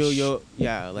crash. you'll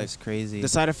like that's crazy. the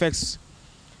side effects.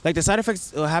 Like the side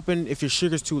effects will happen if your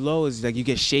sugar's too low is like you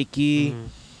get shaky,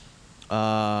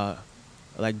 Mhm.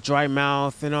 like dry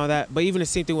mouth and all that. But even the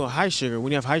same thing with high sugar.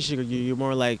 When you have high sugar, you're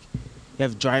more like you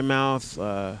have dry mouth.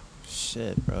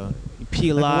 Shit, bro. You pee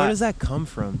a Like, lot. where does that come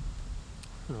from?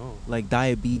 don't know. Like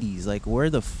diabetes. Like where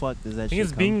the fuck does that I shit think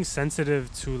it's come? being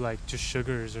sensitive to like just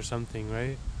sugars or something,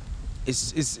 right?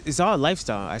 It's all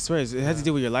lifestyle. I swear, it has to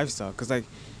do with your lifestyle. Cause like,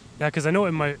 Yeah, because I know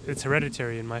it's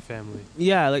hereditary in my family.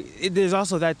 yeah, like there's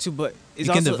also that too. But it's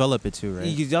you can also, develop it too, right?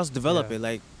 You can also develop Yeah.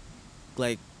 it.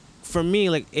 Like for me,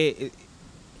 like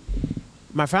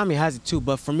my family has it too.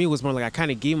 But for me, it was more like I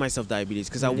kind of gave myself diabetes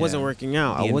because I wasn't Yeah. working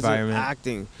out. The I wasn't environment.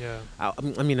 acting. Yeah.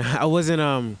 I mean, I wasn't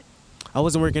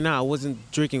working out. I wasn't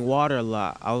drinking water a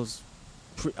lot. I was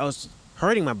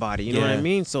hurting my body. You know what I Yeah.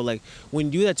 mean? So like when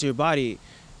you do that to your body,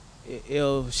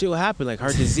 shit will happen, like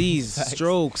heart disease, Facts.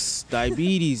 strokes,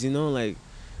 diabetes. You know, like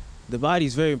the body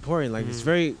is very important. Like it's Mm.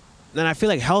 very. And I feel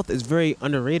like health is very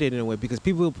underrated in a way because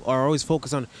people are always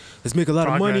focused on let's make a lot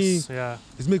of money, Progress, Yeah.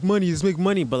 let's make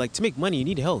money. But like to make money, you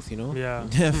need health. You know. Yeah.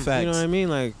 Yeah, facts. You know what I mean?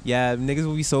 Like Yeah, niggas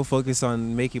will be so focused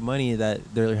on making money that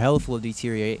their health will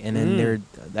deteriorate, and then they're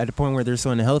at a point where they're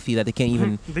so unhealthy that they can't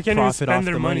even They can't even profit spend off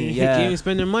their the money. money. they can't Yeah, even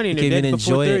spend their money and You they're can't dead even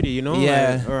before enjoy it. 30. You know.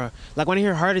 Yeah. Like when I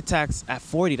hear heart attacks at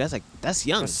 40, that's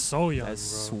young. That's so young,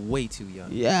 that's bro. way too young.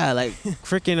 Yeah, like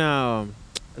freaking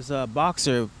there's a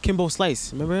boxer, Kimbo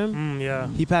Slice. Remember him? Yeah.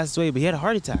 He passed away, but he had a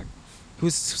heart attack. He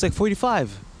was like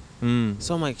 45. Mm.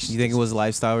 So I'm like, You think it was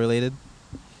lifestyle related,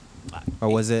 or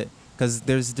was it? Because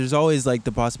there's always like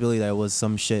the possibility that it was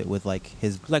some shit with like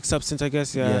his. like substance? I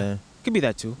guess. Yeah. Could be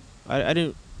that too. I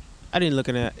didn't look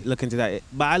into that,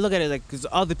 but I look at it like there's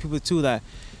other people too that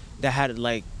had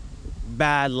like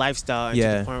bad lifestyle and to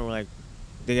Yeah. the point where like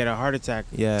they get a heart attack,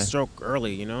 Yeah. stroke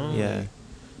early. You know. Yeah, Like,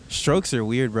 strokes are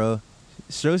weird, bro.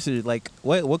 Strokes are like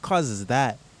what causes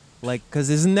that? Like, cause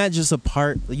isn't that just a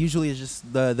part? Usually, it's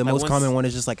just the Like most once- common one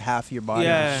is just like half your body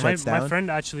Yeah. shuts My down.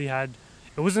 friend actually had,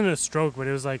 it wasn't a stroke, but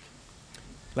it was like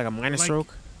like a minor Like-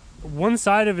 stroke. one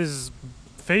side of his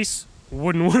face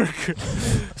wouldn't work.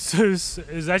 So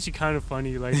it was actually kind of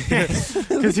funny, like,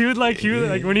 because he would like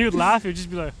when he would laugh, it would just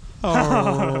be like,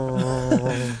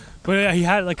 but he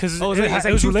had like, cause Oh, it, it's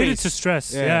like was related Two-Face. to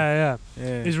stress. Yeah. Yeah. Yeah.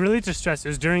 It was related to stress. It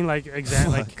was during like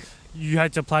exam, like you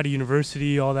had to apply to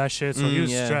university, all that shit. So he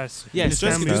was yeah. stressed. Yeah, His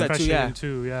stress family could do was that too, pressuring yeah. him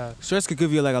too. Yeah. Stress could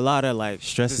give you like a lot of like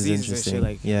Stress is diseases and interesting, shit,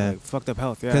 like, yeah. like fucked up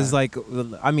health. Yeah. Because like,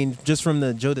 I mean, just from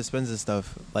the Joe Dispenza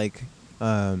stuff, like,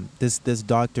 this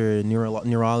doctor,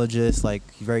 neurologist, like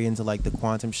very into like the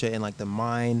quantum shit and like the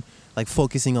mind, like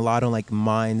focusing a lot on like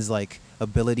mind's like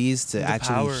abilities to The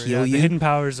actually power, heal yeah, you. the hidden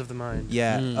powers of the mind.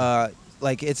 Yeah.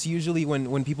 Like it's usually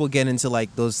when people get into like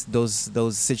those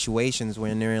situations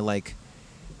when they're like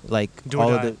Do or all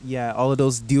die. of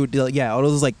those all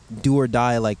those like do or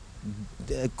die like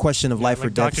question of Yeah, life like or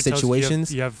death doctor tells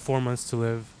situations. You have 4 months to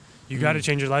live. You got to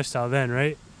change your lifestyle then,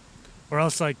 right? Or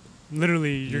else, like,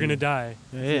 literally, you're gonna die.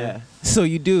 yeah. So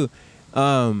you do.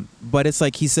 But it's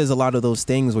like he says a lot of those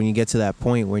things when you get to that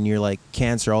point when you're like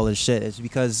cancer, all this shit. It's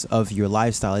because of your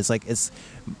lifestyle. It's like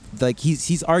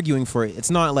he's arguing for it. It's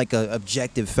not like a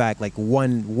objective fact, like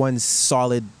one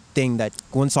solid thing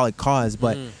one solid cause,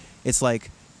 but it's like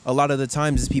a lot of the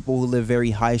times it's people who live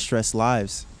very high stress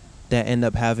lives that end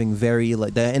up having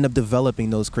that end up developing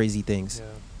those crazy things. Yeah.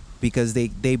 Because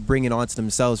they bring it onto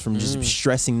themselves from just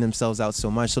stressing themselves out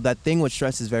so much. So that thing with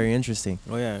stress is very interesting.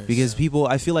 Oh yeah. Because people,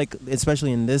 I feel like,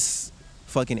 especially in this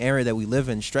fucking era that we live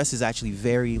in, stress is actually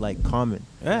very like common.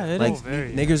 Yeah, it Like is.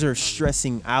 very, niggas yeah. are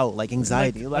stressing out, like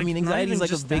anxiety. I mean, not anxiety is even like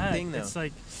a just big that. thing now. It's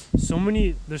like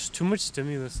there's too much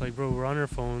stimulus. Like, bro, we're on our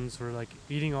phones. We're like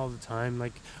eating all the time.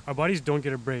 Like, our bodies don't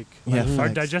get a break. Yeah, Like, our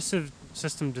facts. digestive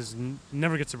system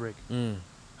never gets a break. Mm.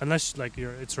 Unless like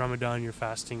it's Ramadan, you're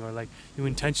fasting, or like you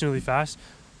intentionally fast.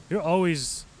 You're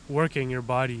always working your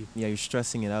body. Yeah, you're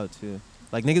stressing it out too.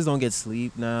 Like niggas don't get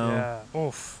sleep now. Yeah.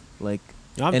 Oof. Like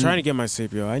I'm And- trying to get my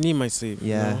sleep, yo. I need my sleep. you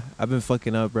yeah, know? I've been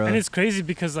fucking up, bro. And it's crazy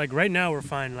because like right now we're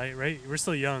fine, like right, we're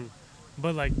still young,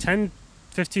 but like 10,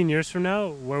 15 years from now,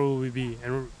 where will we be?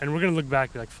 And we're gonna look back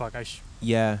and be like, fuck,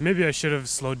 yeah. maybe I should have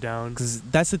slowed down. Because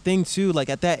that's the thing too. Like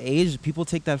at that age, people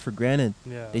take that for granted.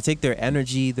 Yeah. They take their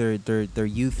energy, their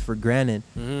youth for granted.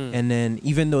 Mhm. And then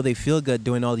even though they feel good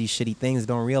doing all these shitty things,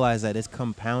 don't realize that it's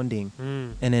compounding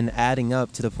Mm. and then adding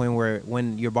up to the point where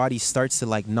when your body starts to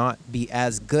like not be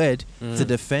as good to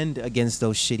defend against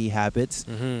those shitty habits,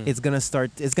 Mhm. it's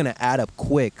gonna add up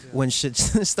quick Yeah. when shit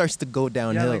starts to go Yeah,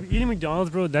 downhill. like eating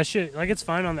McDonald's, bro. That shit, like it's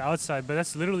fine on the outside, but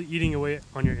that's literally eating away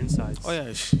on your insides. Oh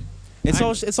yeah.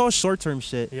 It's all short term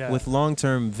shit Yeah. with long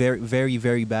term very very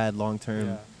very bad long term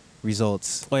Yeah.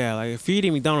 results. Oh yeah. Like if you're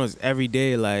eating McDonald's every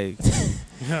day, like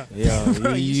Yo,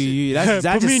 Bro,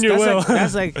 that's Put me in your will.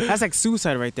 that's like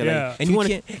suicide right there. Yeah.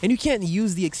 Like, And you can't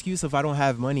use the excuse of I don't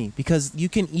have money because you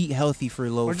can eat healthy for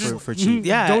low Or just for cheap.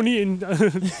 Yeah. don't eat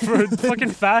for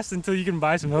fucking fast until you can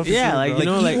buy some healthy Yeah, food, like, bro. you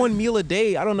know, eat like- one meal a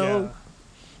day. I don't know.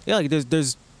 yeah, like there's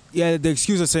the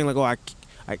excuse of saying like,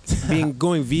 oh,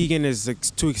 going vegan is like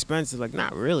too expensive. Like,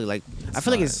 not really. Like, I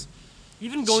feel like not. it's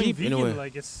Even going cheap in a way. vegan,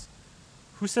 like it's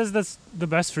who says that's the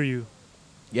best for you?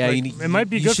 Yeah, Like, you need, it might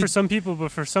be you good for should- some people,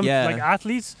 but for some Yeah. like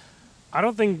athletes, I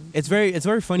don't think It's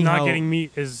very funny not how getting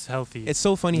meat is healthy. it's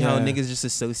so funny how Yeah. niggas just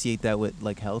associate that with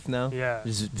like health now. Yeah.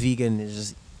 Just vegan is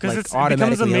just Because like it becomes a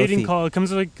automatically mating healthy. call. It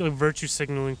becomes like a virtue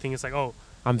signaling thing. It's like, oh,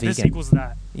 I'm this vegan. equals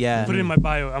that. Yeah. Put it in my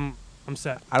bio. I'm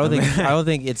set. I don't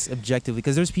think it's objectively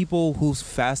because there's people whose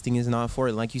fasting is not for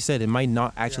it. Like you said, it might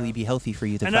not actually Yeah. be healthy for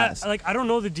you to And fast. I don't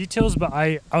know the details, but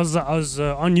I was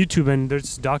on YouTube and there's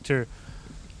this doctor.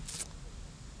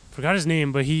 Forgot his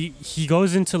name, but he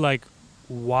goes into like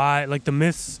why like the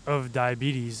myths of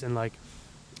diabetes and like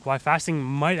why fasting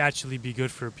might actually be good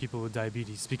for people with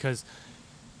diabetes because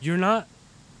you're not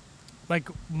like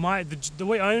the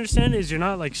way I understand it is you're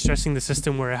not like stressing the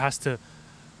system where it has to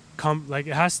come like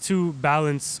it has to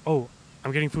balance. Oh,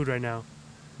 I'm getting food right now.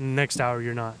 Next hour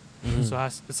you're not. So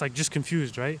it's like just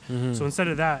confused, right? So instead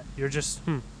of that, you're just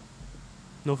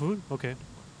no food, okay.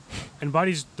 And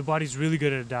the body's really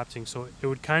good at adapting, so it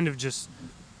would kind of just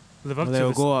live up to they'll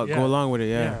this. go along with it.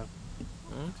 Yeah.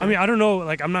 I mean, I don't know.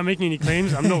 Like, I'm not making any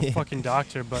claims. I'm no fucking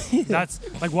doctor, but that's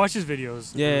like watch his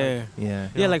videos. Yeah. yeah.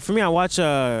 Yeah, like for me, I watch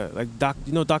like Dr.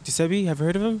 Sebi. Have you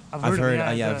heard of him? I've heard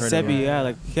of Sebi, him. yeah,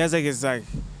 like he has like his like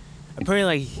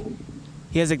apparently like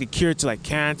he has like the cure to like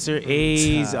cancer,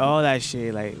 AIDS, all that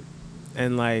shit, like,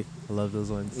 and like I love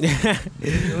those ones.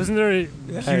 Wasn't there a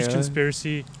huge yeah.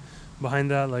 conspiracy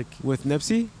behind that, like with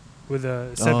Nipsey. with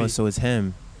Oh, Sebi? so it's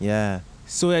him. Yeah.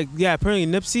 So like yeah, apparently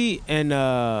Nipsey and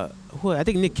I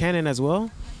think Nick Cannon as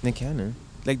well. Nick Cannon.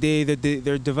 Like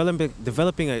they're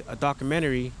developing a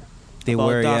documentary They about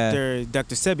were, yeah.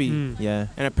 Dr. Sebi, Mm. Yeah.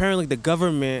 and apparently the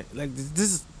government like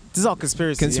this is all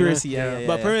conspiracy. Conspiracy, you know? yeah, yeah,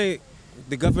 But yeah. apparently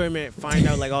the government find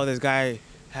out like, oh, this guy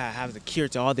has the cure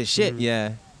to all this shit.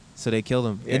 Yeah. So they killed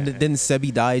him. Yeah. And didn't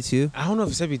Sebi die too? I don't know if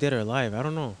Sebi dead or alive. I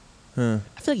don't know. Huh.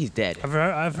 I feel like he's dead. I've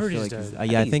heard he's I feel dead.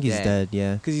 like I think he's dead.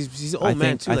 Yeah. Because he's an old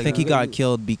man too. I like, think he got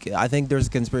killed. I think there's a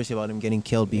conspiracy about him getting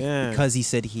killed Yeah. because he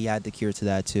said he had the cure to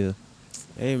that too.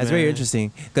 Hey, That's man. very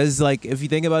interesting. Because like if you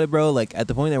think about it, bro, like at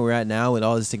the point that we're at now with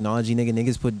all this technology,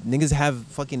 niggas have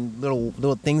fucking little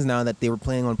things now that they were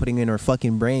planning on putting in our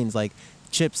fucking brains, like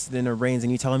chips in our brains,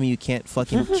 and you telling me you can't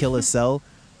fucking kill a cell?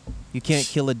 You can't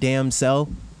kill a damn cell,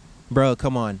 bro?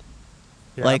 Come on.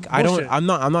 Yeah, Like bullshit. I'm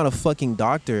not a fucking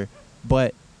doctor,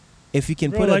 but if you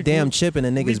can Bro, put a like, damn chip in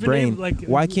a We've nigga's been brain, able- like,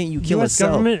 why can't you kill a US cell?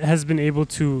 government has been able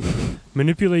to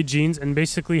manipulate genes and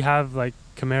basically have like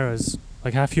chimeras,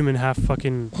 like half human, half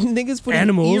fucking Niggas putting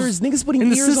animals ears. Niggas putting in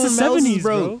the ears on mouses, 70s,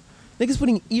 bro. Niggas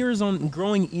putting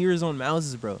growing ears on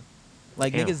mouses, bro.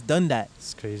 Like Damn. niggas done that,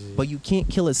 It's crazy. but you can't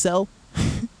kill a cell.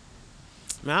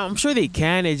 Man, I'm sure they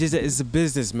can. It's a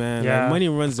business, man. Yeah, like, money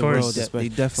runs the of course. world, Yeah, they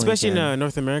definitely especially in can.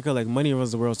 North America. Like money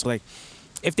runs the world. So like,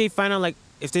 if they find out like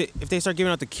if they start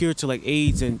giving out the cure to like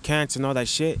AIDS and cancer and all that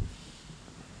shit,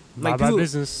 Bye like bye dude,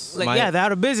 business. like My- yeah, they're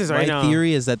out of business right My now.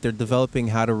 theory is that they're developing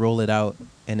how to roll it out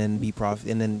and then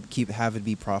have it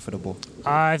be profitable.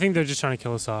 I think they're just trying to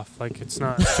kill us off. Like it's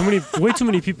not way too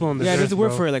many people on this. Yeah, there's earth, a word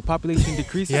bro. for it, like population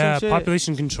decrease. or Yeah, some shit.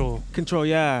 population control. control.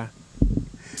 Yeah,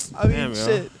 I mean, Damn, bro.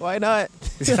 shit. Why not?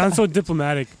 It sounds so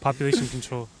diplomatic. Population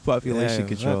control. Population yeah,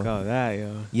 control. Fuck all that,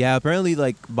 yo. Yeah, apparently,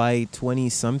 like by 20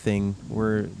 something,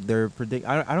 they're predict.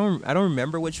 I don't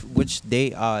remember which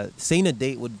date. Saying a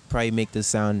date would probably make this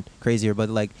sound crazier, but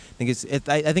like I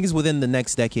think it's within the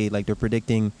next decade. Like they're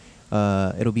predicting,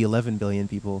 it'll be 11 billion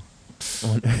people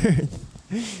on Earth.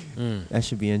 That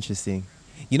should be interesting.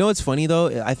 You know what's funny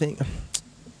though? I think.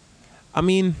 I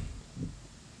mean,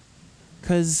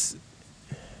 cause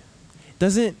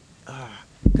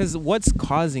what's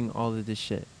causing all of this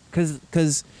shit?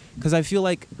 Cause I feel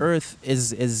like Earth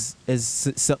is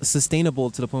sustainable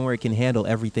to the point where it can handle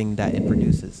everything that it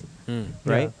produces,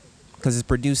 right? Yeah. Because it's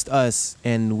produced us,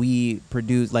 and we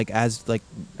produce like as like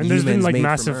And there's been humans like made from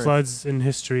massive Earth. floods in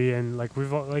history, and like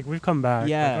we've come back.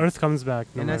 Yeah. Like, Earth comes back.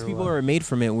 No And as matter people what. are made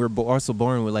from it, we're also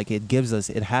born with like it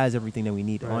has everything that we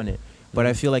need Right. on it. But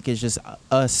I feel like it's just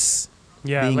us.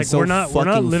 Yeah, being like so we're not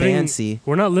fucking living. fancy.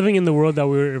 We're not living in the world that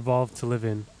we were evolved to live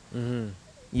in.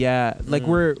 Yeah, like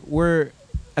we're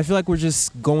I feel like we're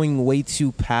just going way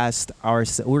too past I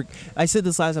said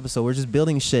this last episode, we're just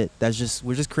building shit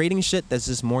we're just creating shit that's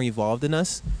just more evolved than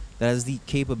us, that has the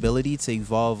capability to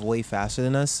evolve way faster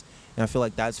than us, And I feel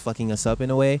like that's fucking us up in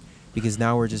a way, because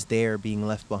now we're just there being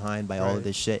left behind by all of Right.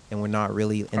 this shit, and we're not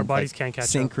really Our bodies can't catch up.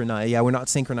 synchronized. Yeah, we're not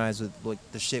synchronized with like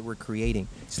the shit we're creating.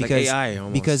 It's like AI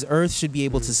almost. Because Earth should be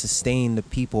able to sustain the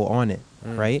people on it,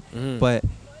 right? But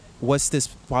what's this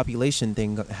population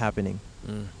thing happening?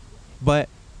 But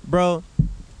bro,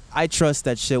 I trust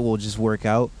that shit will just work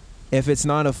out. If it's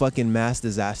not a fucking mass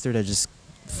disaster that just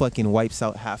fucking wipes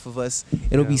out half of us,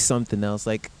 it'll be something else.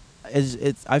 Like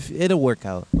it'll work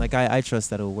out. Like I trust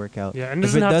that it'll work out. Yeah, and it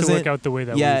If doesn't have to work out the way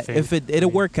that we think. if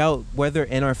it'll work out whether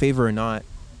in our favor or not,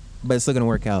 but it's still gonna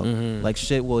work out. Like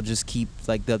shit will just keep,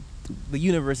 like the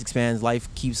universe expands, life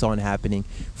keeps on happening.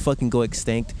 Fucking go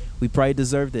extinct. We probably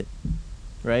deserved it,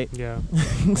 right? Yeah.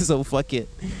 So fuck it.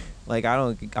 Like I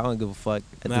don't give a fuck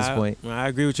at this point. I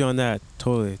agree with you on that.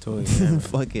 Totally. Yeah.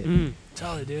 Fuck it.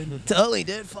 Totally, dude. Totally,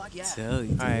 dude. Fuck yeah. Totally,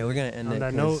 dude. All right, we're gonna end On it.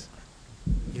 that 'cause- note,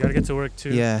 you gotta get to work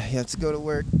too. Yeah, you have to go to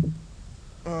work.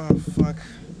 Oh fuck.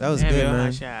 That was Damn, good, yo, man.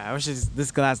 actually, I wish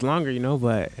this could last longer,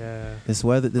 but Yeah. This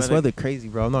weather crazy,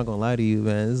 bro. I'm not gonna lie to you,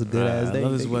 man. This is a good ass I day.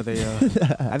 love this weather, yo.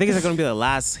 I think it's gonna be the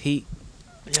last heat.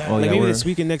 Yeah. Oh, Like yeah, maybe we're- this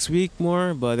week and next week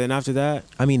more, but then after that,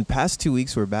 I mean, past 2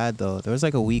 weeks were bad though. There was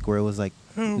like a week where it was like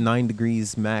 9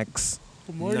 degrees max.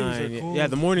 The mornings are cool. yeah,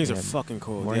 the mornings Yeah, are fucking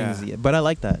cold. Mornings, yeah. But I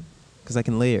like that because I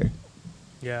can layer.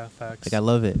 Yeah, facts. Like I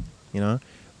love it, you know.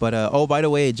 But oh, by the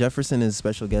way, Jefferson is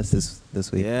special guest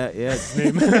this week. Yeah, yeah,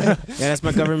 that's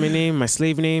my government name, my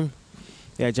slave name.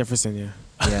 Yeah, Jefferson. Yeah,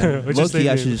 Yeah. Which Low is key,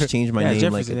 I name? should just change my Yeah, name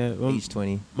Jefferson, like yeah. at Well, age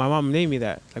 20. my mom named me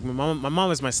that. Like my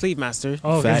mom is my slave master.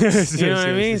 Oh, okay. Facts. You know what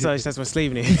I mean? So that's my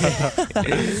slave name.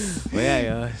 But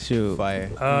yeah, shoot. Fire.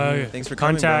 Thanks for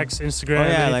coming, bro. contacts, Instagram, Oh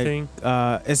yeah, anything.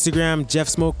 like Instagram Jeff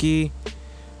Smokey,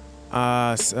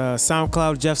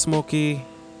 SoundCloud Jeff Smokey,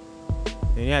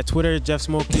 and yeah, Twitter Jeff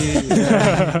Smokey.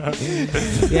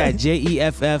 Yeah,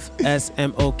 JEFFSMOKEY.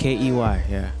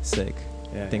 Yeah, Sick.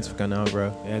 yeah. Thanks for coming out,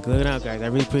 bro. Yeah, good out, guys. I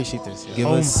really appreciate this. Yeah. Give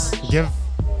Home. us Give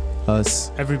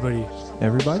us everybody.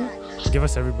 everybody. Give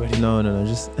us everybody. No,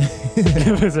 just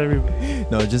Give us everybody.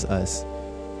 no, just us.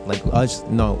 Like us.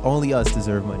 No, only us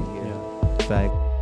deserve money here. Yeah. Fact.